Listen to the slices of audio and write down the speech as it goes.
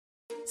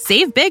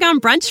Save big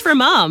on brunch for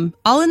mom,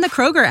 all in the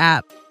Kroger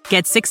app.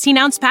 Get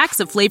 16-ounce packs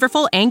of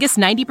flavorful Angus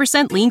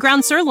 90% lean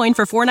ground sirloin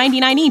for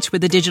 $4.99 each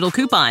with a digital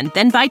coupon.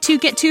 Then buy 2,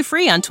 get 2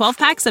 free on 12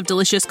 packs of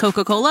delicious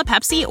Coca-Cola,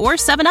 Pepsi, or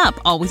 7-Up,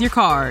 all with your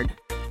card.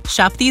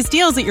 Shop these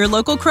deals at your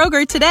local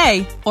Kroger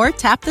today, or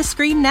tap the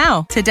screen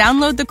now to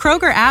download the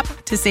Kroger app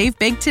to save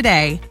big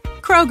today.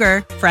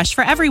 Kroger, fresh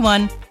for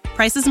everyone.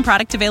 Prices and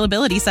product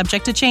availability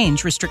subject to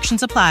change.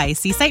 Restrictions apply.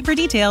 See site for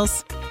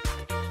details.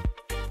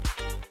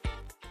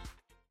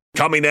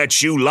 Coming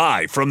at you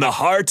live from the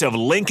heart of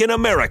Lincoln,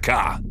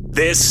 America.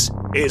 This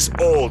is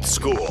Old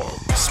School,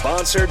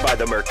 sponsored by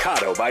the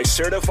Mercado by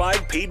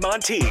Certified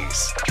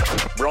Piedmontese.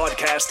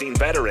 Broadcasting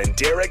veteran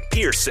Derek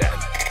Pearson.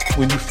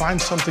 When you find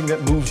something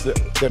that moves them,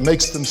 that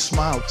makes them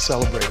smile,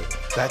 celebrate it.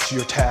 That's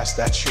your task.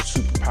 That's your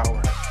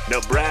superpower.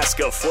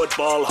 Nebraska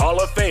Football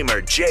Hall of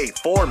Famer Jay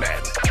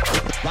Foreman.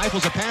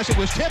 Rifles a pass. It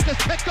was tipped.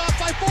 It's picked off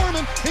by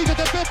Foreman. He's at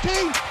the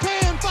 15,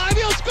 10, 5.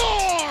 He'll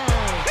score!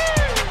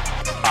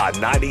 On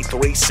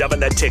 93.7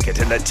 The Ticket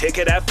and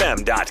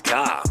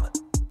theticketfm.com.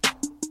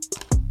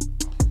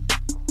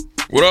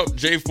 What up,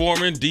 Jay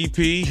Foreman,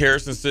 DP,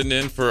 Harrison sitting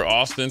in for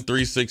Austin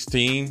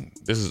 316.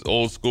 This is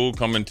Old School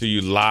coming to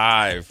you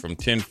live from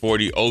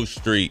 1040 O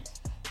Street,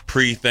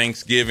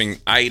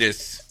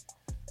 pre-Thanksgiving-itis.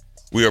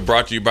 We are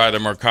brought to you by the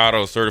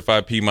Mercado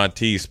Certified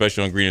Piedmontese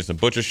Special Ingredients and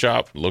Butcher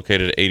Shop,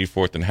 located at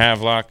 84th and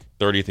Havelock,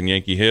 30th and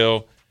Yankee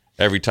Hill.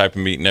 Every type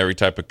of meat and every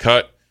type of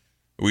cut.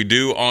 We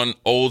do on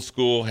Old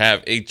School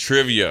have a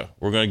trivia.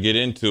 We're going to get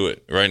into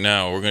it right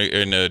now.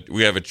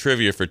 We have a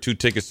trivia for 2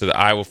 tickets to the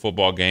Iowa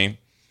football game.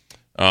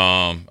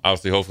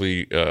 Obviously,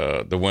 hopefully,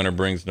 the winner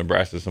brings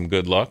Nebraska some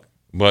good luck.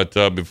 But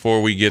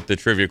before we get the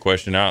trivia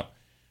question out,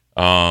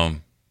 I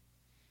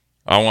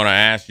want to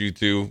ask you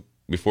two,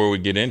 before we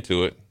get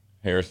into it,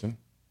 Harrison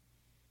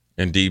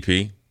and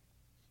DP,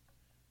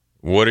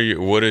 what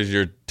is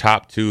your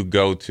top 2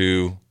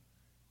 go-to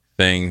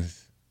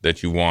things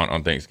that you want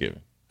on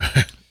Thanksgiving?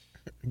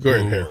 Go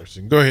ahead,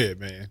 Harrison. Go ahead,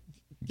 man.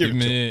 Give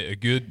me a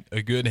good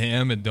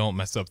ham and don't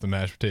mess up the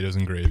mashed potatoes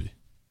and gravy.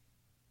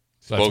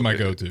 So that's my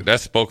go-to.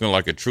 That's spoken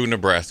like a true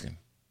Nebraskan.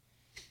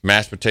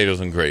 Mashed potatoes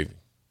and gravy.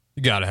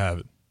 You gotta have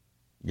it.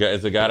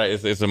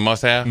 It's a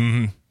must-have.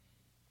 Mm-hmm. You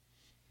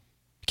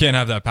can't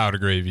have that powder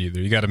gravy either.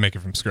 You got to make it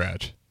from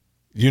scratch.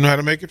 You know how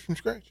to make it from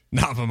scratch?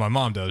 Not, but my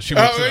mom does. She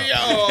whips it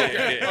up.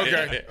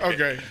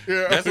 Okay.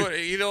 Yeah. That's what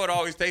it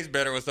always tastes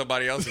better when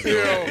somebody else is doing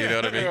it. You know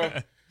what I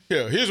mean?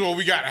 Yeah, here's what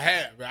we gotta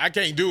have. I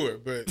can't do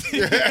it, but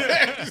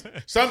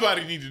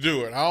somebody need to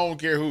do it. I don't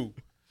care who.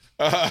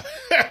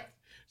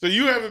 So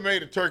you haven't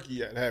made a turkey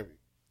yet, have you?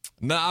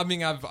 No, I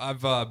mean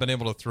I've been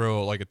able to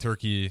throw like a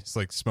turkey, it's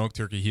like smoked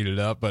turkey heated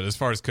up. But as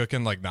far as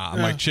cooking, like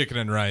I'm like chicken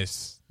and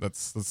rice.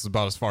 That's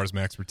about as far as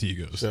my expertise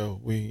goes. So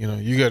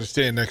you got to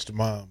stand next to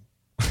mom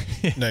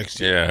next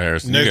year. Yeah,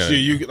 Harrison. Next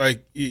year,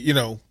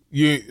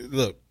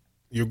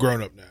 you're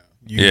grown up now.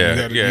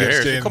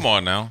 Harrison, come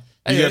on now.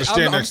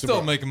 I'm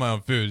still making my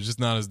own food. It's just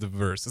not as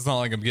diverse. It's not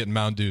like I'm getting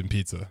Mountain Dew and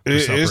pizza.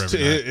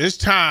 It's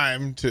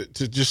time to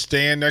just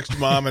stand next to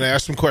mom and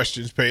ask some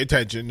questions, pay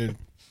attention, and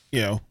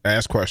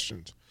ask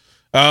questions.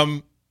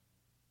 I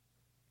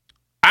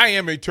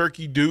am a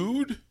turkey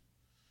dude,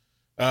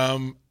 but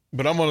I'm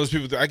one of those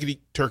people that I could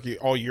eat turkey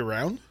all year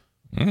round.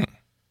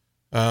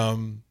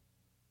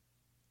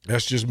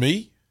 That's just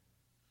me.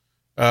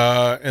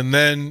 And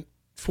then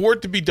for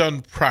it to be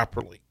done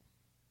properly,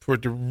 for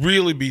it to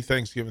really be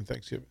Thanksgiving.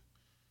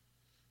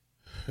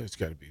 There's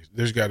got to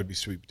be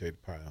sweet potato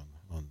pie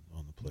on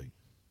the plate.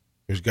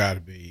 There's got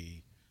to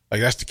be, like,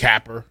 that's the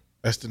capper.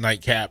 That's the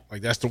nightcap.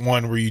 Like, that's the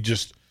one where you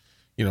just,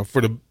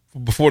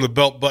 before the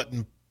belt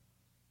button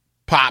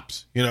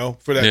pops,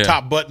 for that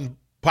top button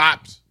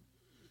pops.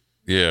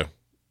 Yeah.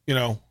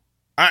 I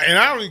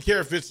don't even care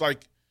if it's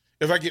like,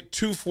 if I get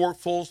 2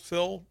 forkfuls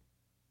filled,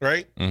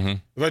 right? Mm-hmm.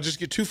 If I just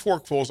get 2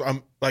 forkfuls,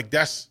 I'm like,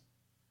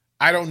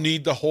 I don't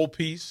need the whole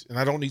piece and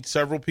I don't need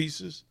several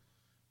pieces.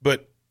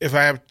 But if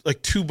I have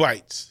like 2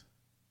 bites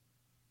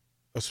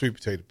of sweet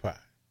potato pie,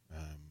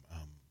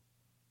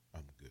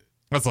 I'm good.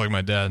 That's like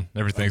my dad.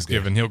 Every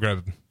Thanksgiving, he'll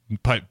grab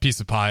a piece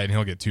of pie and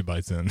he'll get 2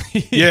 bites in.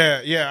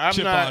 Yeah. I'm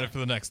chip not on it for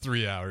the next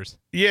 3 hours.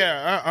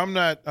 Yeah, I'm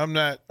not. All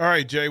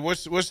right, Jay.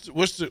 What's the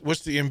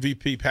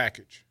MVP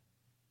package?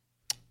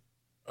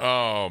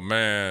 Oh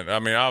man, I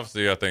mean,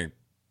 obviously,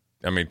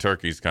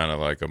 turkey's kind of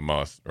like a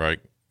must, right?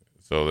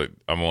 So that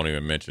I won't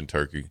even mention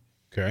turkey.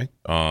 Okay.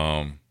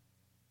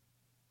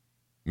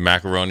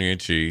 Macaroni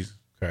and cheese.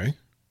 Okay.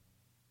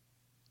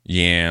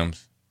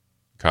 Yams,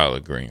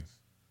 collard greens.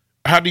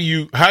 How do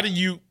you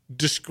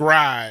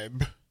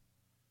describe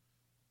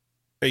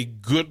a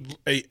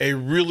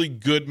really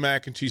good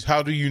mac and cheese?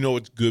 How do you know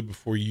it's good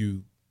before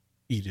you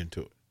eat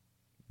into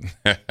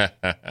it?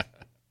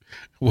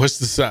 What's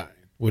the sign?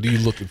 What are you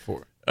looking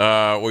for?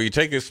 Well, you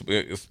take a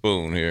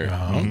spoon here,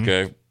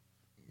 okay?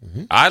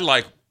 Mm-hmm. I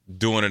like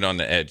doing it on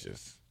the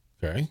edges.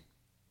 Okay.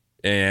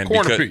 And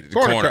corner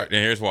cut. And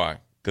here's why.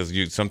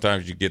 Because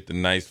sometimes you get the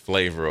nice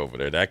flavor over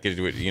there. That gives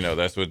you,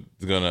 that's what's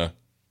going to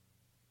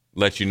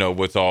let you know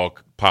what's all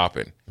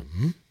popping.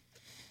 Mm-hmm.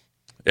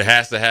 It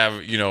has to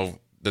have,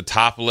 the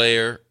top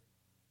layer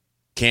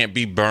can't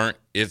be burnt.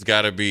 It's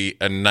got to be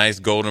a nice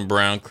golden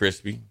brown,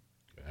 crispy.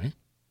 Okay.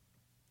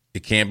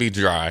 It can't be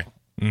dry.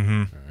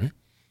 Mm-hmm. All right.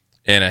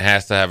 And it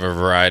has to have a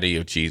variety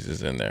of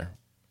cheeses in there.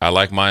 I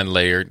like mine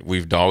layered.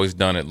 We've always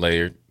done it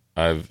layered.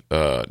 I've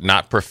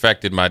not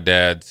perfected my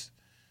dad's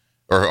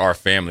or our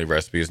family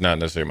recipe. It's not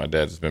necessarily my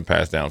dad's. It's been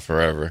passed down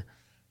forever.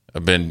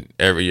 I've been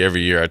every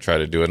year I try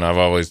to do it, and I've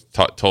always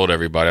told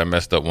everybody I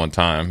messed up one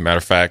time. Matter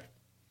of fact,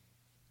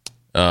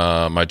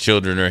 my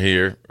children are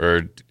here,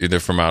 or either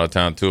from out of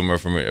town. Two of them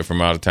are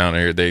from out of town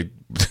here. They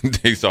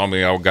they saw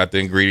me. I got the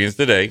ingredients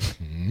today.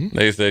 Mm-hmm.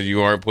 They said,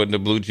 "You aren't putting the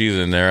blue cheese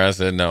in there." I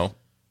said, "No."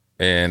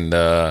 And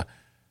now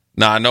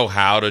I know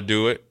how to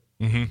do it,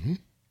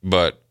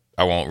 but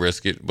I won't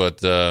risk it.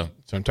 But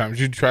sometimes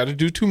you try to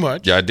do too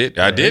much. Yeah, I did.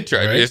 I did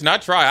try. Right? It's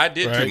not try. I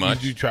did too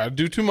much. You try to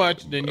do too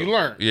much, then you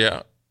learn.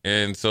 Yeah,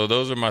 and so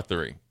those are my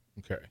three.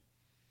 Okay.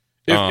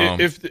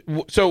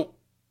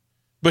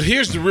 But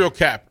here's the real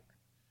capper.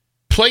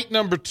 Plate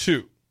number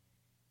 2.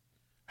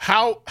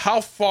 How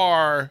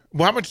far?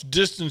 Well, how much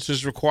distance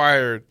is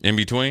required in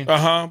between?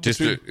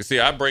 See,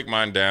 I break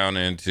mine down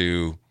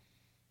into.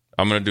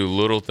 I'm gonna do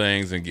little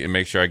things and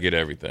make sure I get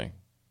everything,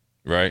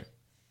 right?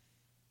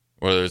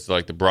 Whether it's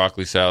like the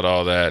broccoli salad,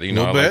 all that, I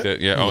like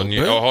that. Yeah.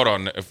 Hold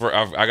on.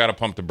 I gotta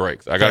pump the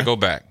brakes. I gotta go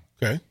back.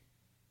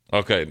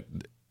 Okay.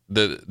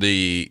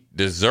 The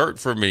dessert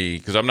for me,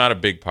 because I'm not a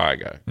big pie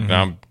guy. Mm-hmm.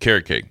 I'm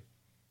carrot cake.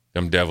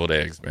 Them deviled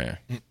eggs, man.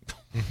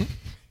 Mm-hmm.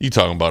 You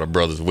talking about a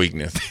brother's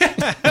weakness?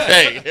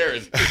 Hey,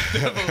 Harris.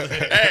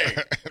 Hey,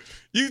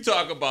 you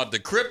talk about the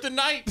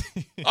kryptonite?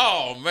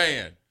 Oh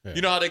man,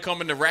 you know how they come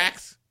in the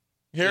racks?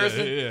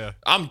 Harrison, yeah.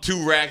 I'm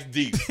 2 racks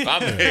deep.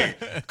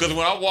 Because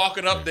when I'm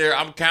walking up there,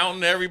 I'm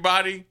counting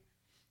everybody,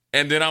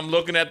 and then I'm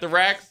looking at the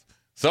racks.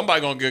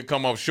 Somebody gonna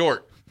come up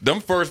short.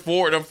 Them first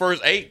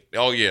 8.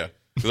 Oh yeah,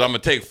 because I'm gonna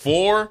take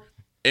 4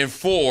 and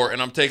 4,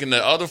 and I'm taking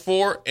the other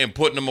 4 and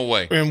putting them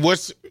away. And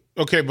what's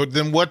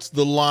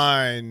the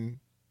line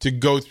to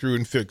go through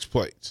and fix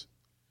plates?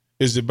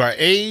 Is it by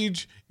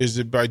age? Is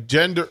it by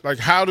gender? Like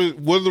what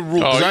are the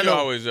rules? Oh,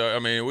 always.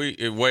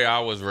 The way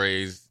I was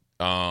raised.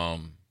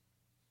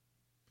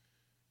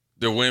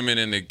 The women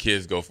and the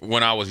kids go.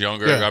 When I was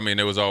younger,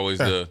 it was always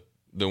the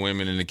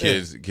women and the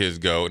kids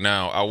go.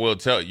 Now, I will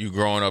tell you,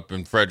 growing up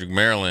in Frederick,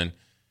 Maryland,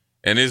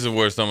 and this is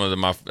where some of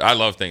I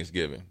love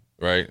Thanksgiving,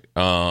 right?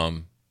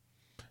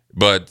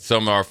 But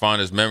some of our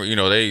fondest memories,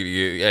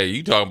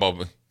 you talking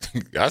about,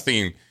 I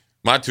seen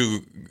my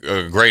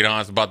 2 great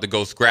aunts about to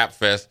go scrap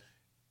fest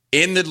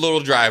in the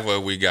little driveway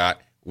we got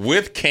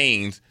with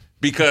canes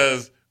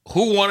because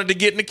who wanted to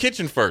get in the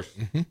kitchen first?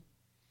 Mm-hmm.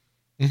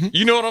 Mm-hmm.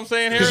 You know what I'm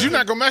saying, Harris? Because you're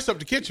not gonna mess up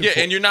the kitchen. Yeah,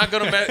 and you're not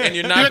gonna mess. And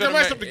you're not gonna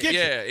mess up the kitchen.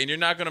 Yeah, and you're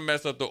not gonna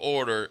mess up the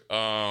order.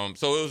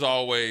 So it was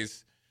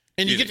always.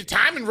 And you get the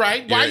timing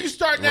right. Why are you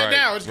starting that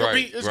now? It's gonna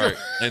be. It's right.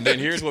 And then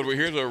here's what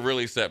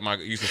really used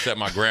to set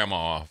my grandma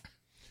off,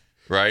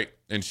 right?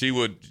 And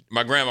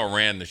my grandma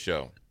ran the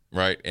show,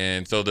 right?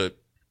 And so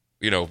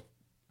my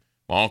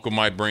uncle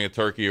might bring a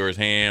turkey or his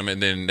ham,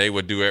 and then they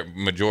would do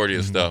majority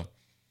of stuff.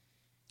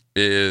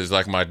 Is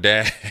like my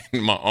dad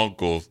and my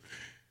uncles.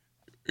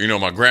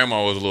 My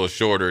grandma was a little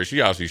shorter. She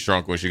obviously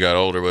shrunk when she got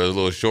older, but was a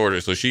little shorter.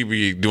 So she'd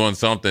be doing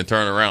something,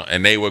 turn around,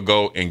 and they would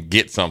go and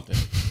get something.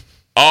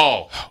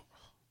 Oh.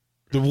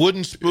 The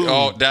wooden spoon.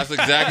 Oh, that's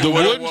exactly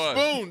what it was. The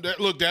wooden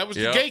spoon. That was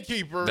the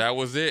gatekeeper. That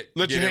was it.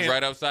 Get it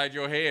right upside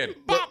your head.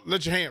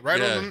 Let your hand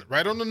right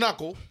on the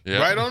knuckle.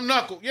 Yep. Right on the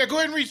knuckle. Yeah, go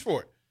ahead and reach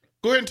for it.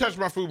 Go ahead and touch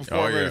my food before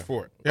I'm ready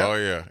for it. Yep. Oh,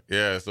 yeah.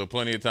 Yeah, so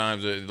plenty of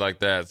times like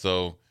that.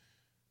 So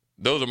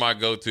those are my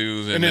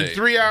go-tos. And then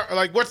 3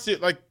 hours, what's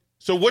it,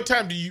 so what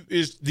time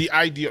is the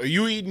ideal? Are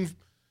you eating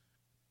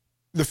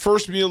the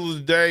first meal of the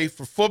day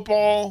for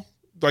football?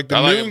 Like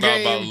the noon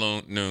game?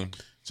 About noon.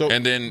 So,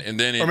 and then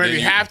or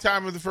maybe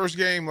halftime of the first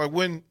game, like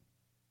when?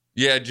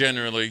 Yeah,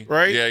 generally.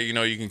 Right? Yeah,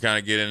 you can kind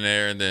of get in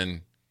there and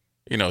then,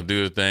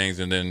 do the things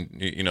and then,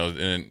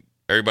 and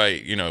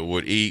everybody,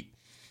 would eat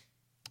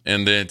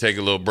and then take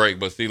a little break.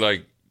 But see,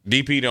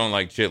 DP don't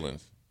like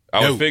chitlins.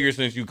 I would figure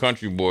since you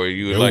country boy,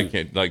 you would like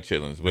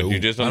chitlins, but you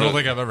just I don't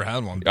think I've ever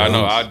had one. I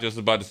know. I was just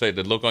about to say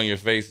the look on your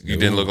face, you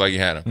didn't look like you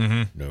had them.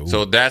 Mm-hmm. No.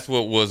 So that's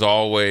what was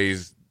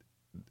always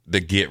the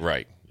get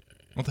right.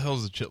 What the hell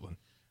is a chitlin?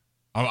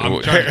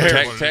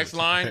 Text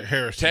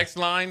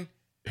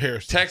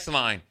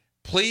line.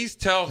 Please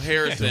tell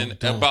Harrison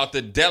about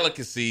the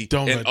delicacy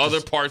in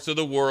other parts of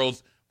the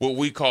world, what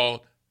we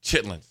call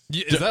chitlins.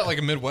 Is that like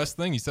a Midwest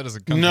thing? You said as a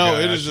country no,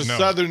 guy, it is a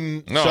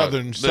southern.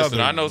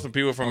 Listen, I know some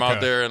people from out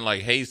there in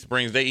Hay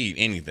Springs. They eat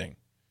anything.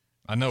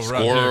 I know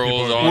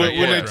squirrels.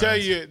 When they tell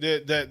you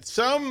that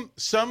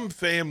some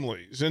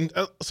families and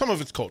some of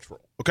it's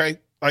cultural. Okay,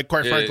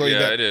 quite frankly,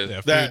 it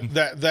is.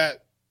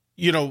 That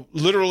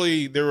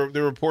literally there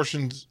were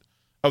portions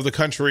of the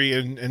country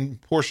and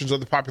portions of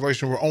the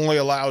population were only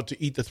allowed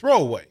to eat the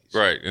throwaways.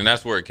 Right, and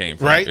that's where it came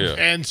from. Right, yeah.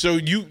 and so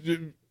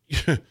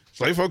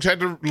slave folks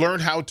had to learn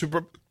how to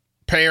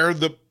prepare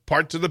the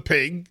parts of the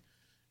pig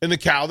and the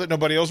cow that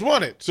nobody else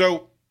wanted.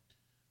 So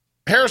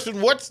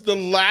Harrison, what's the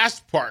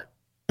last part?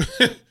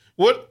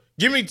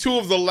 Give me two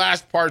of the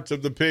last parts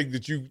of the pig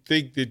that you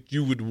think that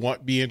you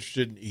would be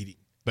interested in eating.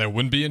 That I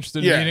wouldn't be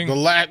interested in eating?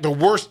 The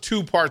worst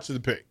two parts of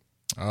the pig.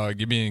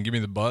 Give me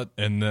the butt,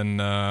 and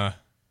then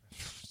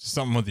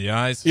something with the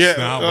eyes,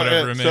 snout,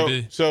 whatever it may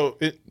be. So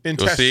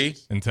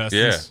intestines. Intestines.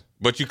 Yeah.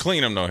 But you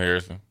clean them, though,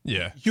 Harrison.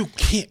 Yeah. You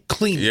can't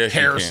clean it,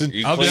 Harrison.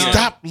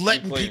 Stop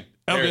letting people.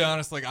 I'll be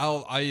honest. Like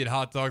I eat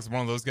hot dogs. I'm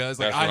one of those guys.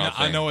 Like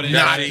I know it ain't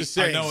not right. the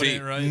same. I know it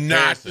ain't right.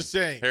 Not the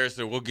same.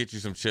 Harrison, we'll get you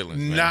some chitlins.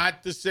 Man.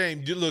 Not the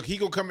same. Look, he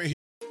gonna come in.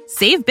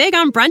 Save big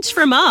on brunch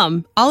for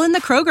mom, all in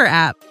the Kroger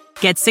app.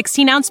 Get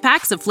 16-ounce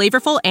packs of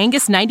flavorful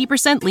Angus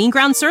 90% lean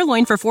ground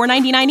sirloin for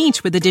 $4.99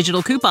 each with a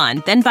digital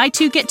coupon. Then buy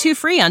 2, get 2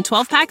 free on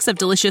 12 packs of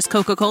delicious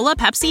Coca-Cola,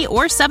 Pepsi,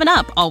 or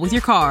 7-Up, all with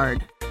your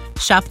card.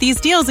 Shop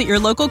these deals at your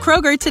local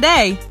Kroger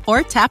today,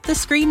 or tap the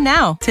screen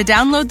now to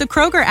download the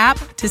Kroger app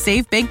to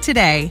save big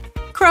today.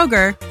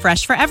 Kroger,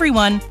 fresh for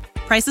everyone.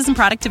 Prices and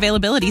product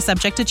availability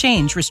subject to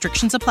change.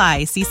 Restrictions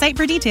apply. See site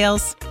for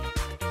details.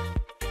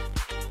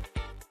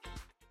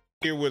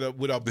 Here with a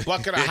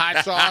bucket of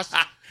hot sauce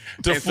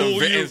to and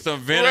fool you. And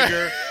some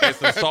vinegar and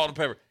some salt and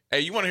pepper.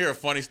 Hey, you want to hear a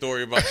funny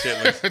story about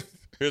chitlins?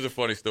 Here's a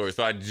funny story.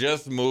 So I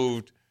just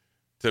moved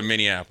to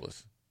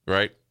Minneapolis,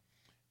 right?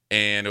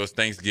 And it was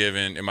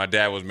Thanksgiving, and my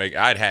dad was making.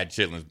 I'd had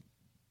chitlins.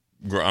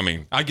 I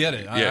mean, I get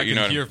it. I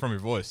can hear from your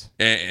voice.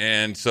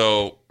 And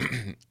so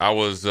I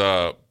was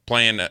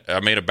playing. I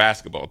made a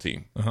basketball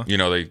team. Uh-huh. You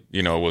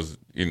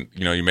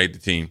made the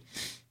team.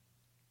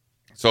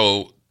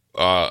 So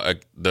a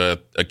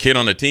kid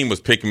on the team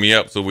was picking me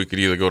up so we could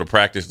either go to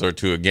practice or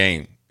to a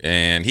game.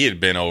 And he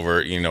had been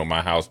over,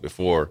 my house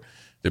before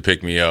to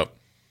pick me up.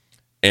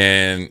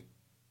 And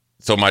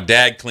so my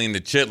dad cleaned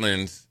the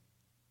chitlins,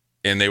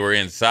 and they were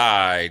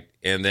inside.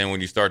 And then when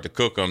you start to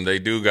cook them, they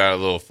do got a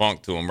little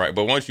funk to them, right?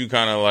 But once you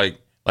kind of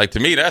like to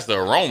me, that's the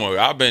aroma.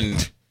 I've been,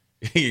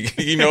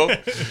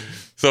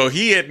 So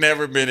he had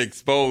never been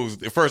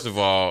exposed. First of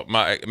all,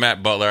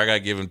 Matt Butler, I got to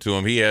give him to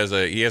him. He has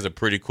a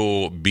pretty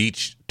cool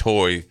beach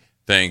toy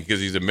thing because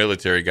he's a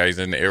military guy. He's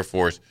in the Air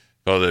Force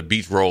called the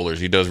beach rollers.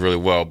 He does really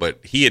well, but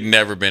he had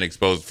never been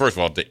exposed, first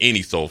of all, to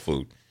any soul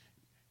food.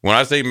 When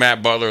I say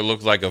Matt Butler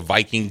looks like a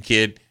Viking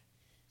kid,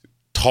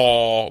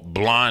 tall,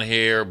 blonde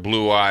hair,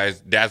 blue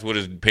eyes. That's what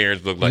his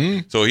parents looked like.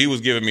 Mm-hmm. So he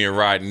was giving me a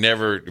ride.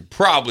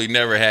 Probably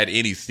never had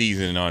any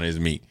seasoning on his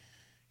meat.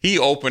 He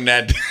opened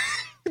that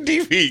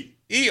DV.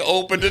 He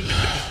opened it.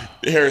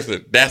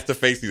 Harrison, that's the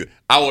face.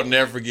 I will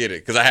never forget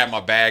it because I had my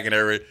bag and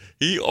everything.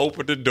 He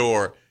opened the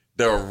door.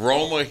 The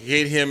aroma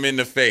hit him in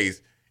the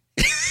face.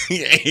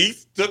 He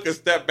took a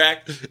step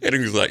back and he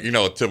was like,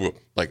 typical,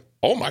 like,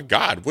 oh my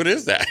God, what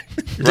is that?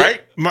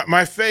 Right?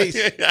 My face,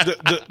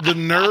 the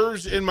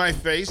nerves in my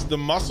face, the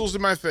muscles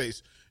in my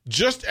face,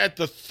 just at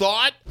the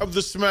thought of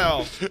the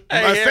smell,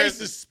 my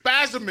face is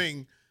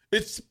spasming.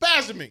 It's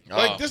spasming. Oh.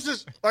 Like, this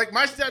is, like,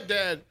 my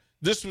stepdad,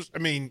 this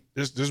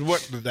is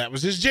what, that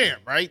was his jam,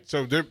 right?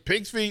 So they're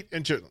pig's feet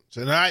and chitlins.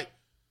 And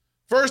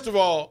first of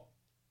all,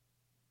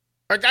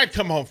 like, I'd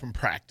come home from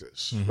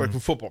practice, like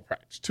from football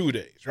practice, 2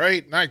 days,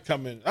 right? And I'd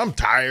come in, I'm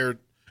tired,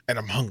 and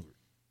I'm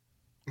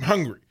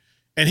hungry.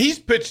 And he's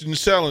pitching and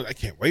selling, I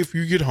can't wait for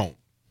you to get home.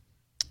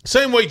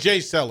 Same way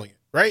Jay's selling it,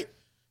 right?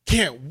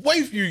 Can't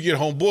wait for you to get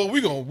home, boy.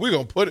 We're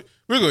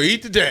gonna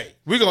eat today.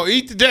 We're gonna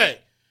eat today.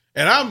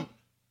 And I'm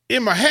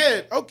in my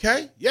head,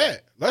 okay, yeah,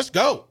 let's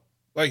go.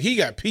 Like, he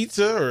got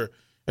pizza or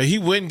he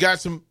went and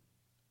got some.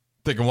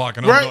 Thinking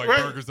walking over to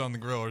burgers on the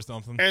grill or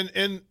something.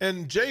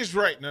 And Jay's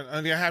right.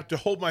 And I have to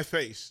hold my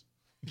face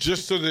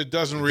just so that it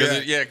doesn't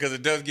react. Because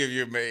it does give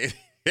you a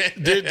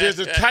there's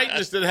a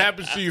tightness that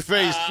happens to your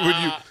face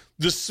when you.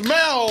 The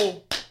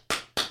smell.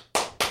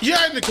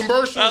 Yeah, in the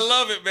commercials. I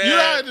love it, man.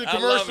 Yeah, in the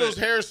commercials,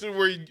 Harrison,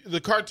 where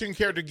the cartoon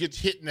character gets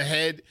hit in the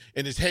head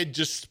and his head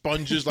just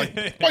sponges like.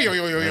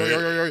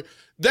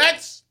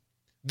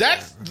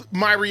 That's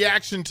my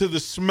reaction to the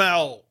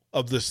smell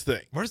of this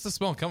thing. Where's the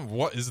smell come from?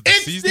 What is it? The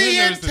it's seasoning the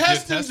or is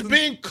intestines it the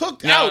being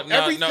cooked out.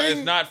 Everything. No,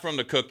 it's not from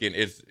the cooking.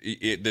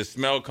 The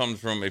smell comes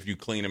from if you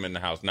clean them in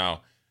the house.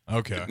 Now,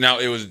 okay. Now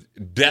it was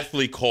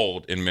deathly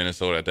cold in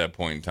Minnesota at that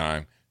point in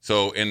time.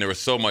 So, and there was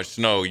so much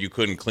snow you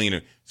couldn't clean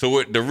it. So,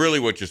 what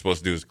you're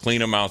supposed to do is clean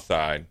them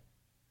outside,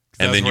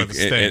 and then you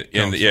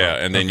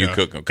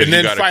cook them, and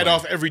then fight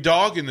off every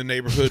dog in the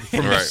neighborhood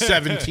from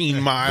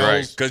 17 miles.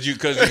 Right? Because here's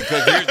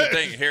the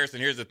thing, Harrison.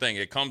 Here's the thing.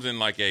 It comes in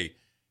like a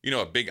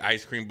big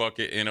ice cream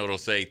bucket, and it'll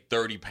say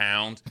 30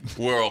 pounds.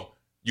 Well,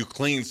 you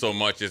clean so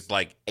much, it's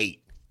like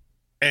 8.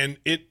 And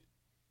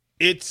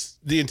it's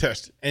the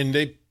intestine, and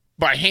they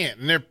by hand,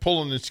 and they're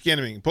pulling and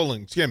skimming,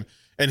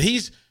 and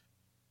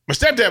my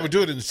stepdad would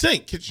do it in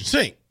the kitchen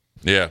sink.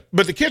 Yeah.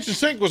 But the kitchen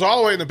sink was all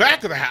the way in the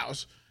back of the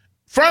house,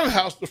 front of the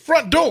house, the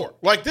front door.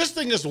 Like, this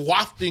thing is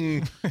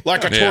wafting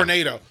like a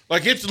tornado.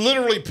 Like, it's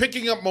literally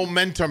picking up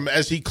momentum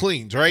as he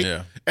cleans, right?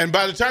 Yeah. And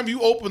by the time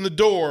you open the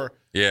door,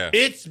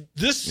 this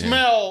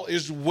smell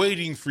is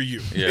waiting for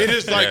you. Yeah. It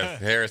is like,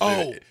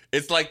 Harrison,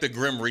 it's like the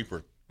Grim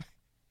Reaper.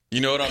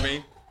 You know what I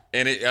mean?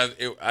 And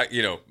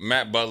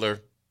Matt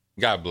Butler,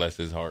 God bless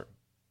his heart.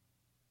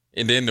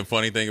 And then the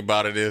funny thing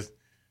about it is,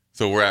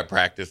 so we're at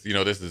practice.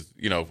 This is,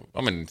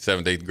 I'm in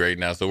 7th, 8th grade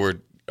now, so we're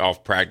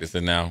off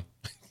practicing now.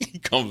 He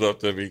comes up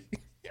to me.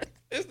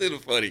 This little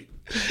funny.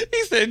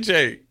 He said,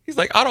 Jay, he's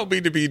like, I don't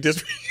mean to be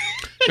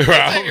disrespectful.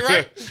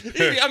 Right?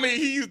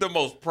 He's the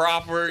most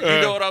proper. You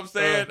know what I'm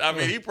saying?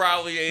 He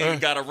probably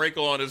ain't got a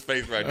wrinkle on his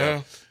face right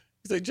now.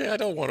 He's like, Jay, I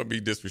don't want to be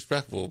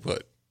disrespectful,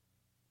 but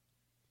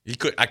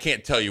I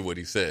can't tell you what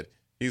he said.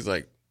 He's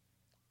like,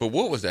 but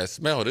what was that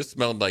smell? This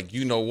smelled like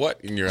you know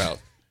what in your house.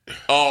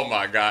 Oh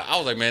my God. I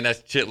was like, man,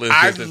 that's Chitlins.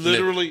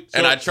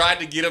 I tried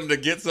to get him to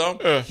get some.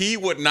 He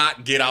would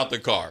not get out the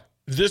car.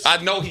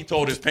 I know he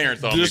told his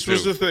parents on this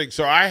was the thing.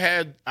 So I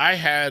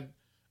had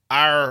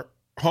our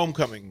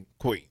homecoming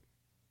queen,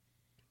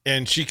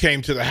 and she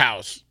came to the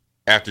house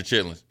after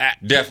Chitlins.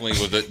 Definitely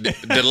was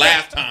the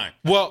last time.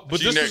 Well, but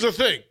this was the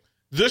thing.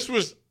 This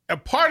was a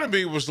part of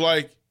me was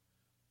like,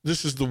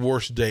 this is the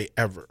worst day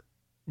ever,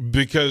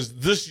 because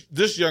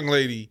this young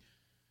lady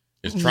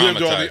lived on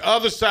the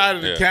other side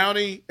of the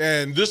county,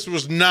 and this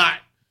was not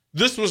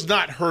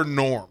her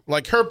norm.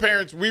 Like her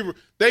parents,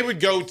 they would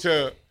go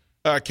to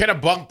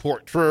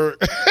Kennebunkport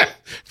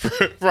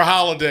for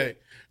holiday.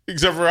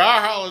 Except for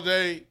our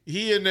holiday,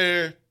 he in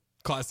there.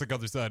 Classic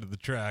other side of the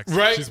tracks.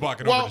 Right. She's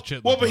walking over to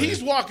Chitlins. Well, but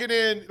he's walking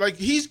in so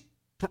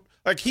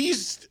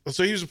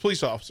he was a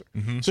police officer.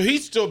 Mm-hmm. So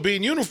he's still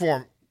being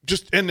uniform,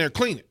 just in there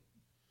cleaning.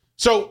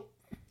 So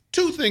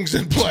 2 things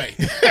in play.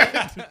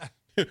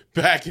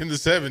 Back in the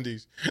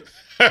 70s,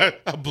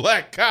 a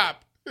black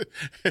cop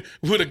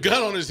with a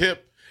gun on his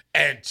hip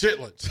and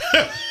Chitlins.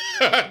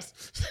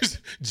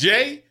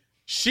 Jay,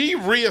 she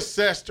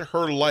reassessed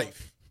her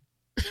life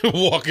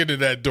walking in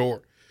that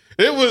door.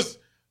 It was,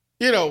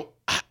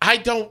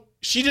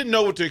 she didn't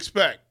know what to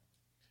expect.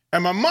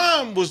 And my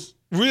mom was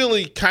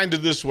really kind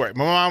of this way.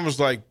 My mom was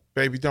like,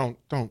 baby, don't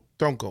go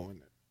in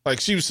there. Like,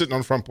 she was sitting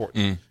on the front porch.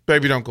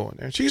 Baby, don't go in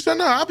there. And she said,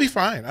 no, I'll be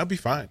fine.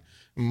 And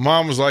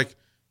Mom was like,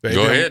 baby,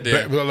 go ahead,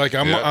 Dad.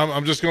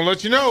 I'm just going to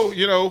let you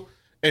know.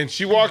 And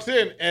she walks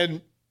in,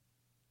 and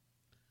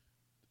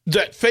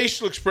that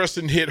facial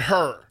expression hit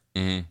her.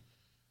 Mm-hmm.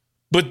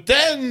 But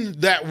then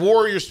that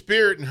warrior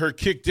spirit in her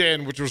kicked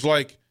in, which was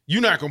like,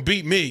 you're not going to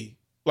beat me.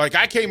 Like,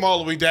 I came all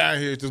the way down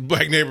here to this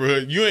black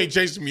neighborhood. You ain't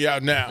chasing me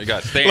out now. You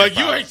got stand like,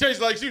 power. You ain't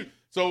chasing like she.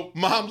 So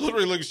Mom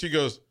literally looks, she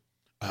goes,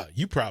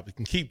 you probably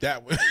can keep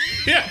that one.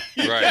 Yeah.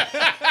 Right.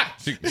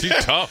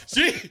 She's tough.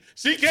 She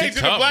came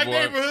to the black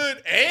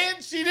neighborhood,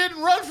 and she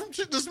didn't run from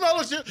the smell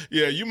of shit.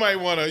 Yeah, you might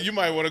want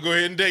to go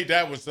ahead and date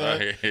that one,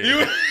 son.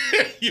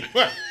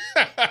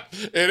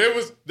 And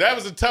that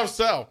was a tough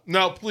sell.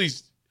 No,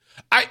 please.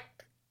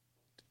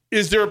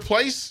 Is there a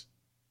place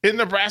in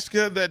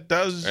Nebraska that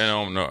does?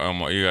 And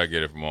you gotta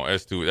get it from all.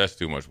 That's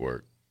too much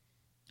work.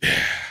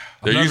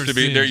 There used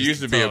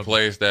to be a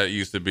place that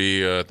used to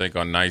be, I think,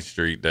 on 9th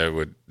Street that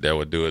would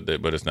do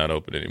it, but it's not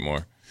open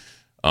anymore.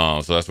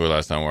 So that's the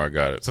last time where I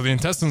got it. So the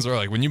intestines are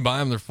like, when you buy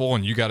them, they're full,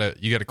 and you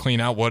gotta clean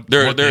out what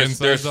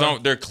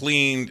they're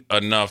cleaned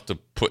enough to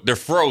put. They're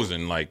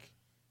frozen like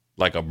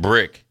a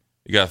brick.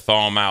 You gotta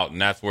thaw them out,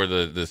 and that's where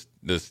this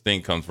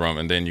thing comes from,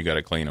 and then you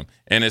gotta clean them.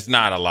 And it's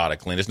not a lot of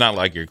clean. It's not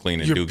like you're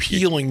cleaning. You're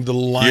peeling the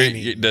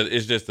lining.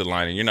 It's just the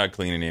lining. You're not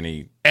cleaning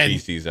any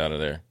feces out of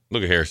there.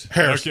 Look at Harrison.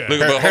 Okay.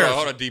 Look at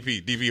hold on,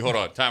 DP, hold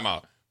on, time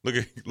out. Look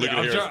at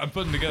Harrison. I'm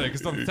putting together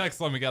because on the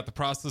text line we got the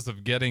process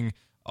of getting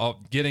all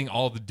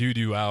the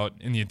doo-doo out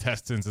in the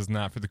intestines is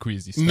not for the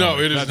queasy stomach. No,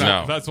 it is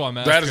not. That's why I'm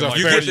asking. That is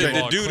you get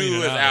the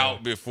doo-doo is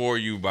out before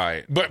you buy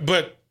it.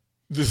 But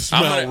the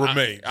smell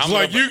remains.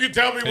 You can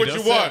tell me what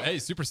you want. Hey,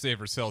 Super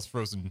Saver sells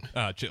frozen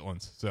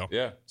chitlins. So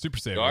yeah, Super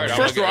Saver. Right,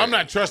 first of all, I'm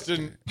not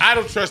trusting. I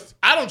don't trust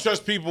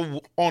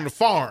people on the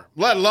farm,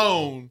 let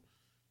alone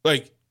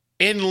like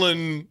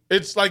inland.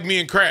 It's like me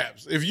and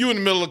crabs. If you in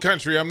the middle of the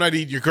country, I'm not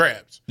eating your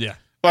crabs. Yeah.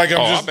 Like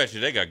I bet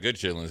you they got good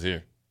chitlins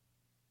here.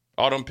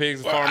 All them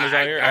pigs and farmers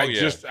out here.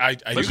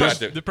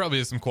 There probably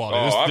is some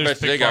quality. I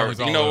bet you they got.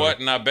 You know what?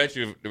 And I bet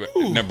you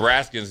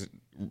Nebraskans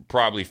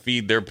probably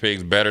feed their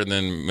pigs better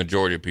than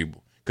majority of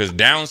people. Because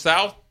down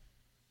south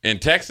in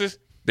Texas,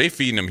 they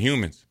feeding them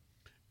humans.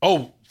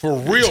 Oh, for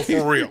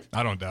real.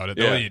 I don't doubt it.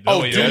 Yeah.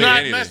 They'll eat do not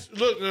anything. mess.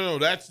 Look, no.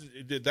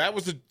 That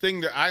was the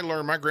thing that I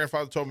learned. My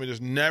grandfather told me: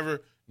 just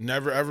never,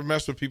 ever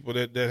mess with people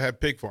that have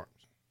pig farms.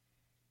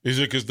 Is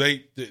it because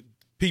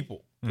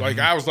people? Mm-hmm. Like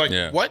I was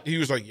like, what? He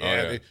was like,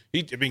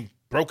 he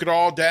broke it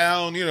all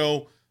down,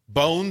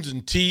 bones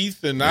and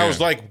teeth, and I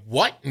was like,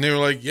 what? And they were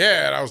like,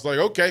 yeah, and I was like,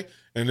 okay,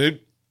 and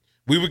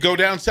we would go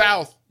down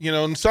south,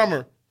 in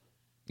summer.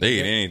 They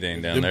eat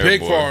anything down there. The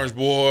pig farms,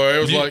 boy.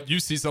 It was you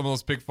see some of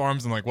those pig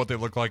farms and like what they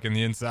look like in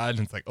the inside,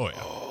 and it's like,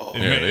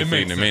 they're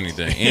feeding them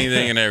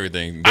anything and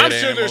everything. I'm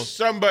sure there's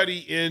somebody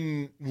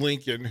in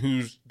Lincoln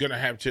who's gonna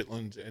have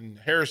chitlins, and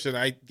Harrison,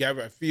 I have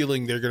a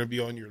feeling they're gonna be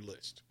on your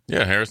list.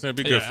 Yeah, Harrison, it'd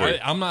be good for you.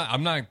 I'm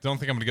not. Don't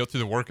think I'm gonna go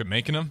through the work of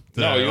making them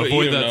to you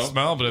avoid that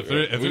smell. But if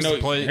there's a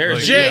plate,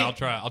 I'll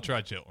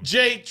try chitlins.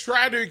 Jay,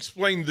 try to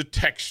explain the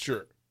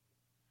texture.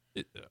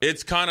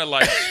 It's kind of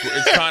like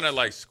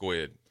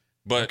squid.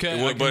 But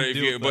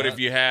if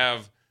you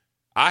have,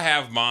 I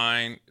have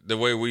mine. the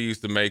way we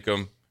used to make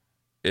them,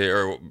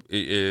 you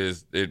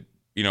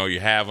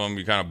have them,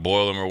 you kind of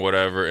boil them or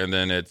whatever, and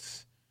then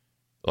it's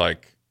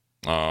like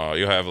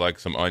you'll have like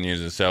some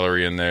onions and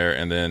celery in there,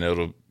 and then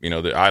it'll,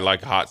 I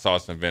like hot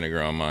sauce and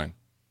vinegar on mine.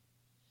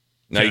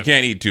 Now, you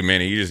can't eat too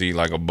many. You just eat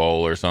like a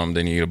bowl or something,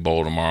 then you eat a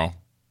bowl tomorrow.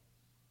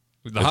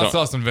 The hot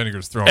sauce and vinegar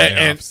is throwing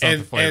me off.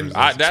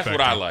 That's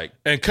what I like.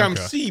 And come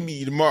see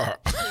me tomorrow.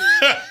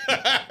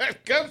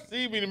 Come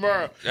see me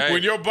tomorrow. Hey.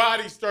 When your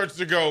body starts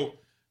to go,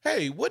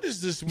 hey, what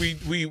is this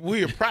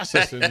we are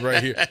processing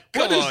right here?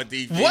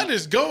 What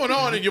is going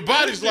on? And your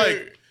body's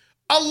like,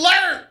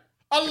 alert!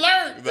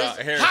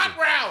 Hot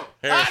round.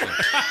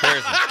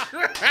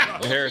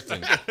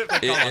 Harrison.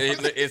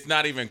 It's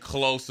not even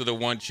close to the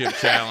one chip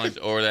challenge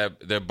or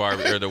that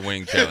barbecue or the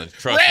wing challenge.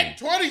 Trust me.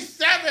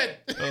 27.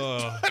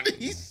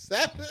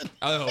 27.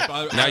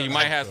 Now you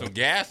might have some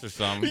gas or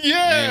something.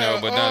 Yeah.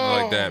 But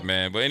nothing like that,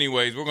 man. But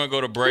anyways, we're gonna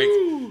go to break.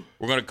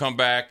 We're gonna come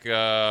back.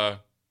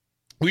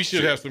 We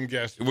should have some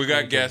guests. We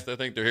got guests. I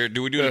think they're here.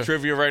 Do we do the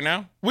trivia right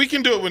now? We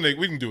can do it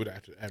we can do it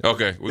after.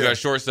 Okay. We got a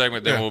short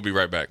segment. Then we'll be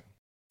right back.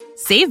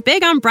 Save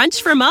big on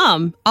brunch for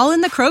mom, all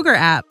in the Kroger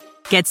app.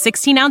 Get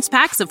 16-ounce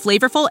packs of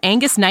flavorful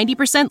Angus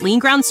 90% lean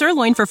ground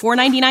sirloin for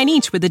 $4.99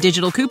 each with a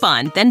digital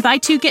coupon. Then buy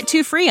 2, get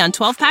 2 free on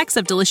 12 packs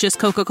of delicious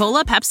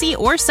Coca-Cola, Pepsi,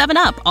 or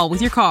 7-Up, all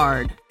with your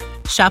card.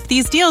 Shop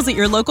these deals at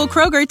your local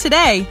Kroger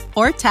today,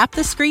 or tap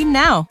the screen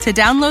now to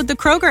download the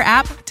Kroger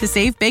app to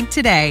save big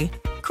today.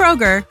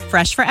 Kroger,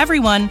 fresh for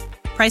everyone.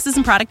 Prices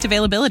and product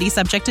availability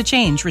subject to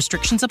change.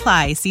 Restrictions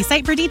apply. See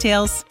site for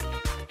details.